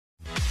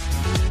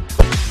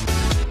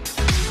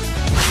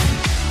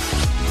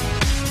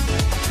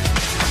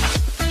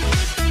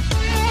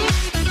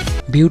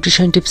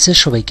Beautician টিপসে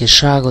সবাইকে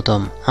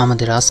স্বাগতম।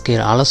 আমাদের আজকের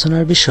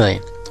আলোচনার বিষয়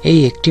এই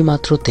একটি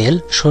মাত্র তেল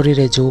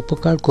শরীরে যে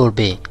উপকার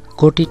করবে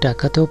কোটি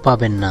টাকাতেও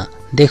পাবেন না।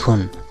 দেখুন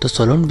তো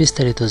চলুন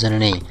বিস্তারিত জেনে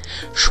নেই।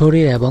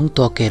 শরীর এবং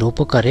ত্বকের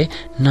উপকারে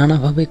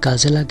নানাভাবে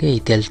কাজে লাগে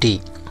এই তেলটি।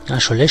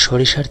 আসলে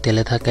সরিষার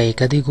তেলে থাকা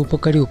একাধিক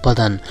উপকারী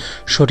উপাদান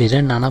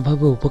শরীরের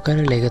নানাভাবে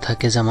উপকারে লেগে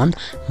থাকে, যেমন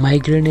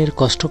মাইগ্রেনের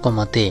কষ্ট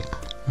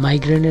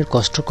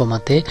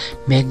কমাতে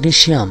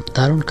ম্যাগনেসিয়াম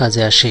দারুণ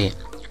কাজে আসে।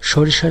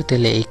 সরিষার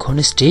তেলে এই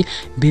খনিজটি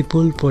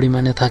বিপুল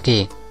পরিমাণে থাকে,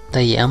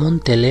 তাই এমন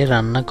তেলে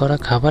রান্না করা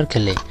খাবার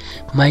খেলে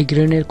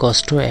মাইগ্রেনের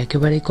কষ্ট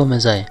একেবারেই কমে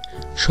যায়।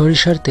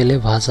 সরিষার তেলে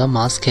ভাজা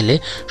মাছ খেলে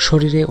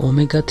শরীরে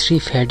ওমেগা-3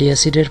 ফ্যাটি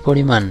অ্যাসিডের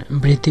পরিমাণ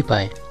বৃদ্ধি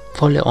পায়,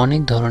 ফলে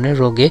অনেক ধরনের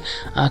রোগে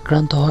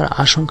আক্রান্ত হওয়ার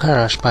আশঙ্কা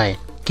হ্রাস পায়।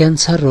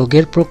 ক্যান্সার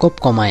রোগের প্রকোপ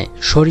কমায়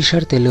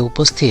সরিষার তেলে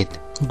উপস্থিত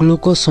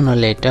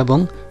গ্লুকোসোনালেট এবং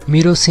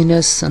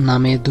মিরোসিনেস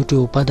নামে দুটি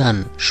উপাদান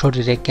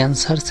শরীরে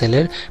ক্যান্সার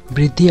সেলের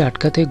বৃদ্ধি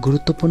আটকাতে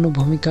গুরুত্বপূর্ণ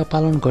ভূমিকা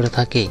পালন করে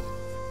থাকে।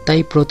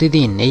 তাই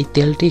প্রতিদিন এই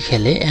তেলটি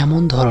খেলে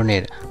এমন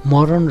ধরনের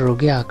মরণ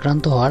রোগে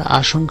আক্রান্ত হওয়ার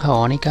আশঙ্কা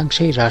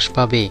অনেকাংশেই হ্রাস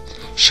পাবে,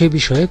 সে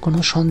বিষয়ে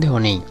কোনো সন্দেহ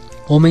নেই।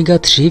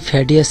 ওমেগা-3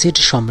 ফ্যাটি অ্যাসিড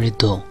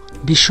সমৃদ্ধ।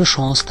 বিশ্ব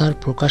সংস্থার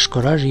প্রকাশ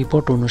করা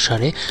রিপোর্ট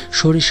অনুসারে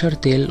সরিষার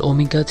তেল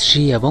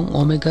ওমেগা-3 এবং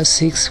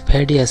ওমেগা-6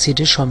 ফ্যাটি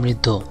অ্যাসিডে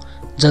সমৃদ্ধ,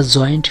 যা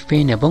জয়েন্ট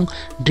পেইন এবং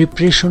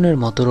ডিপ্রেশনের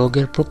মতো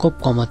রোগের প্রকোপ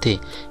কমাতে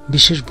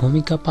বিশেষ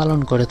ভূমিকা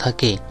পালন করে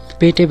থাকে।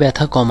 পেটে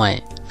ব্যথা কমায়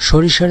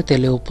সরিষার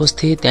তেলে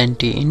উপস্থিত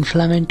অ্যান্টি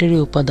ইনফ্ল্যামেটরি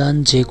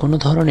উপাদান যে কোনো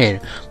ধরনের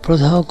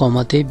প্রদাহ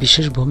কমাতে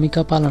বিশেষ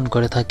ভূমিকা পালন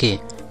করে থাকে।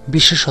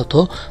 বিশেষত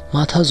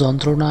মাথা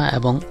যন্ত্রণা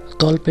এবং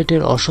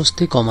তলপেটের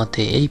অস্বস্তি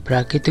কমাতে এই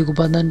প্রাকৃতিক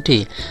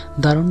উপাদানটি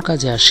দারুণ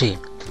কাজে আসে।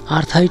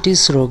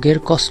 আর্থাইটিস রোগের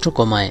কষ্ট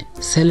কমায়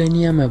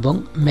সেলেনিয়াম এবং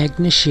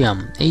ম্যাগনেসিয়াম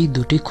এই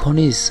দুটি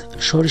খনিজ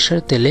সরিষার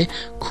তেলে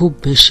খুব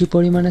বেশি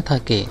পরিমাণে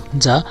থাকে,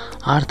 যা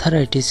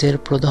আর্থারাইটিসের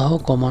প্রদাহ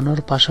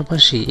কমানোর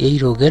পাশাপাশি এই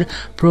রোগের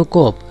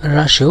প্রকোপ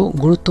হ্রাসেও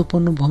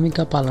গুরুত্বপূর্ণ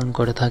ভূমিকা পালন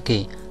করে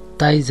থাকে।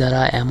 তাই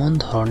যারা এমন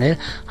ধরনের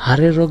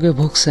হাড়ের রোগে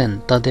ভুগছেন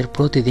তাদের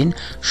প্রতিদিন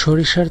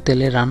সরিষার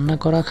তেলে রান্না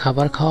করা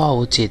খাবার খাওয়া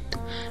উচিত।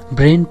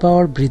 ব্রেন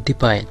পাওয়ার বৃদ্ধি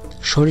পায়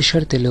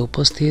সরিষার তেলে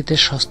উপস্থিত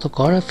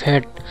স্বাস্থ্যকর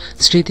ফ্যাট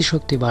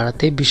স্মৃতিশক্তি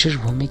বাড়াতে বিশেষ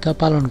ভূমিকা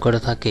পালন করে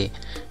থাকে।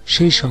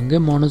 সেই সঙ্গে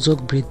মনোযোগ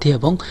বৃদ্ধি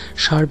এবং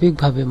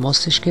সার্বিকভাবে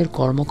মস্তিষ্কের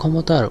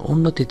কর্মক্ষমতার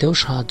উন্নতিতেও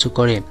সাহায্য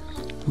করে।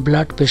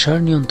 ব্লাড প্রেশার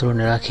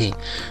নিয়ন্ত্রণে রাখে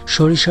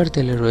সরিষার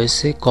তেলে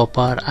রয়েছে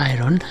কপার,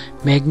 আয়রন,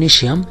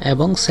 ম্যাগনেসিয়াম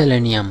এবং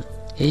সেলেনিয়াম।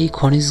 এই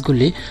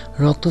খনিজগুলি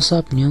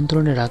রক্তচাপ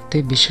নিয়ন্ত্রণে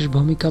রাখতে বিশেষ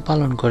ভূমিকা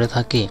পালন করে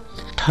থাকে।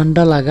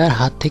 ঠান্ডা লাগার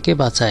হাত থেকে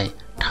বাঁচায়।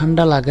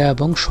 ঠান্ডা লাগা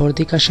এবং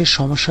সর্দি কাশির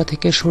সমস্যা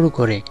থেকে শুরু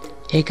করে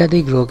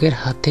একাধিক রোগের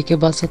হাত থেকে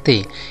বাঁচাতে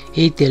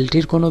এই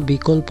তেলটির কোনো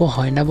বিকল্প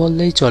হয় না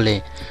বললেই চলে।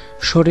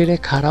 শরীরে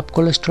খারাপ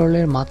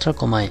কোলেস্টেরলের মাত্রা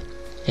কমায়।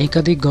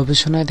 একাধিক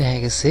গবেষণায় দেখা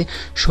গেছে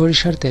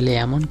সরিষার তেলে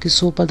এমন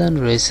কিছু উপাদান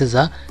রয়েছে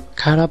যা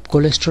খারাপ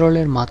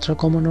কোলেস্টেরলের মাত্রা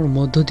কমানোর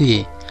মধ্য দিয়ে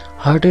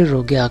হার্টের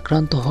রোগে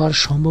আক্রান্ত হওয়ার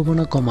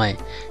সম্ভাবনা কমায়।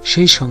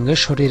 সেই সঙ্গে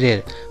শরীরের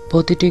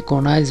প্রতিটি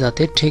কোণায়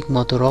যাতে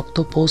ঠিকমতো রক্ত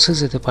পৌঁছে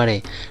যেতে পারে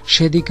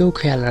সেদিকেও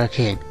খেয়াল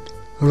রাখে।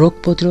 রোগ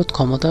প্রতিরোধ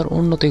ক্ষমতার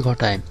উন্নতি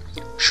ঘটায়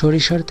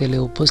সরিষার তেলে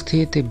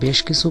উপস্থিত বেশ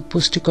কিছু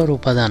পুষ্টিকর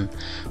উপাদান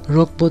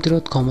রোগ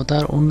প্রতিরোধ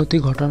ক্ষমতার উন্নতি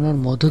ঘটানোর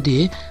মধ্য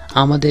দিয়ে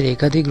আমাদের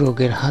একাধিক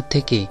রোগের হাত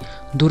থেকে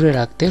দূরে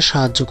রাখতে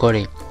সাহায্য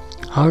করে।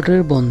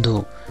 হার্টের বন্ধু।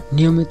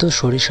 নিয়মিত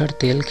সরিষার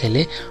তেল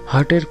খেলে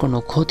হার্টের কোনো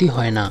ক্ষতি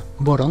হয় না,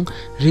 বরং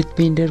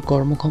হৃৎপিণ্ডের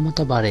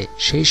কর্মক্ষমতা বাড়ে।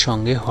 সেই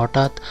সঙ্গে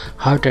হঠাৎ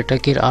হার্ট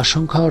অ্যাটাকের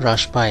আশঙ্কাও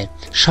হ্রাস পায়।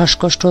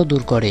 শ্বাসকষ্ট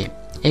দূর করে।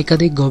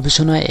 একাধিক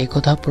গবেষণায়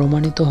একথা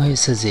প্রমাণিত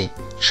হয়েছে যে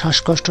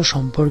শ্বাসকষ্ট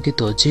সম্পর্কিত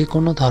যে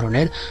কোনো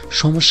ধরনের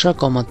সমস্যা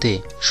কমাতে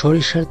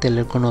সরিষার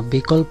তেলের কোনো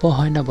বিকল্প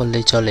হয় না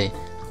বললেই চলে।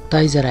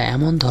 তাই যারা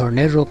এমন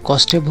ধরনের রোগ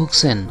কষ্টে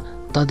ভুগছেন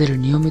তাদের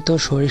নিয়মিত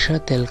সরিষার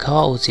তেল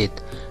খাওয়া উচিত।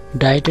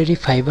 ডায়েটারি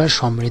ফাইবার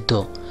সমৃদ্ধ।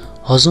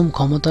 হজম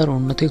ক্ষমতার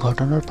উন্নতি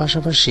ঘটানোর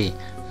পাশাপাশি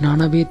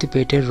নানাবিধ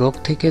পেটের রোগ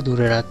থেকে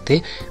দূরে রাখতে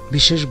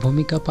বিশেষ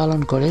ভূমিকা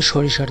পালন করে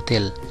সরিষার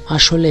তেল।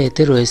 আসলে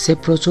এতে রয়েছে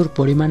প্রচুর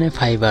পরিমাণে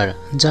ফাইবার,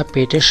 যা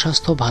পেটের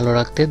স্বাস্থ্য ভালো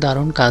রাখতে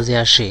দারুণ কাজে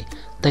আসে।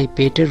 তাই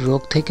পেটের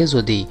রোগ থেকে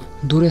যদি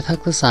দূরে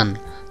থাকতে চান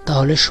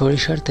তাহলে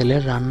সরিষার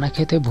তেলের রান্না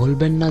খেতে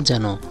ভুলবেন না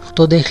যেন।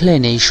 তো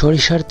দেখলেন এই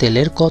সরিষার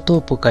তেলের কত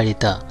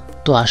উপকারিতা।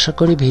 তো আশা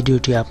করি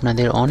ভিডিওটি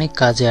আপনাদের অনেক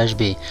কাজে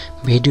আসবে।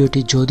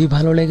 ভিডিওটি যদি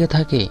ভালো লেগে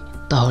থাকে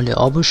তাহলে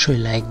অবশ্যই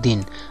লাইক দিন।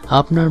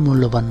 আপনার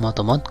মূল্যবান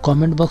মতামত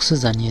কমেন্ট বক্সে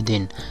জানিয়ে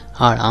দিন।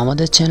 আর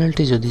আমাদের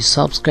চ্যানেলটি যদি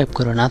সাবস্ক্রাইব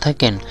করে না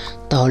থাকেন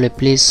তাহলে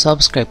প্লিজ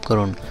সাবস্ক্রাইব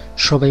করুন।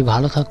 সবাই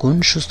ভালো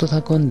থাকুন, সুস্থ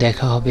থাকুন।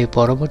 দেখা হবে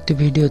পরবর্তী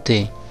ভিডিওতে।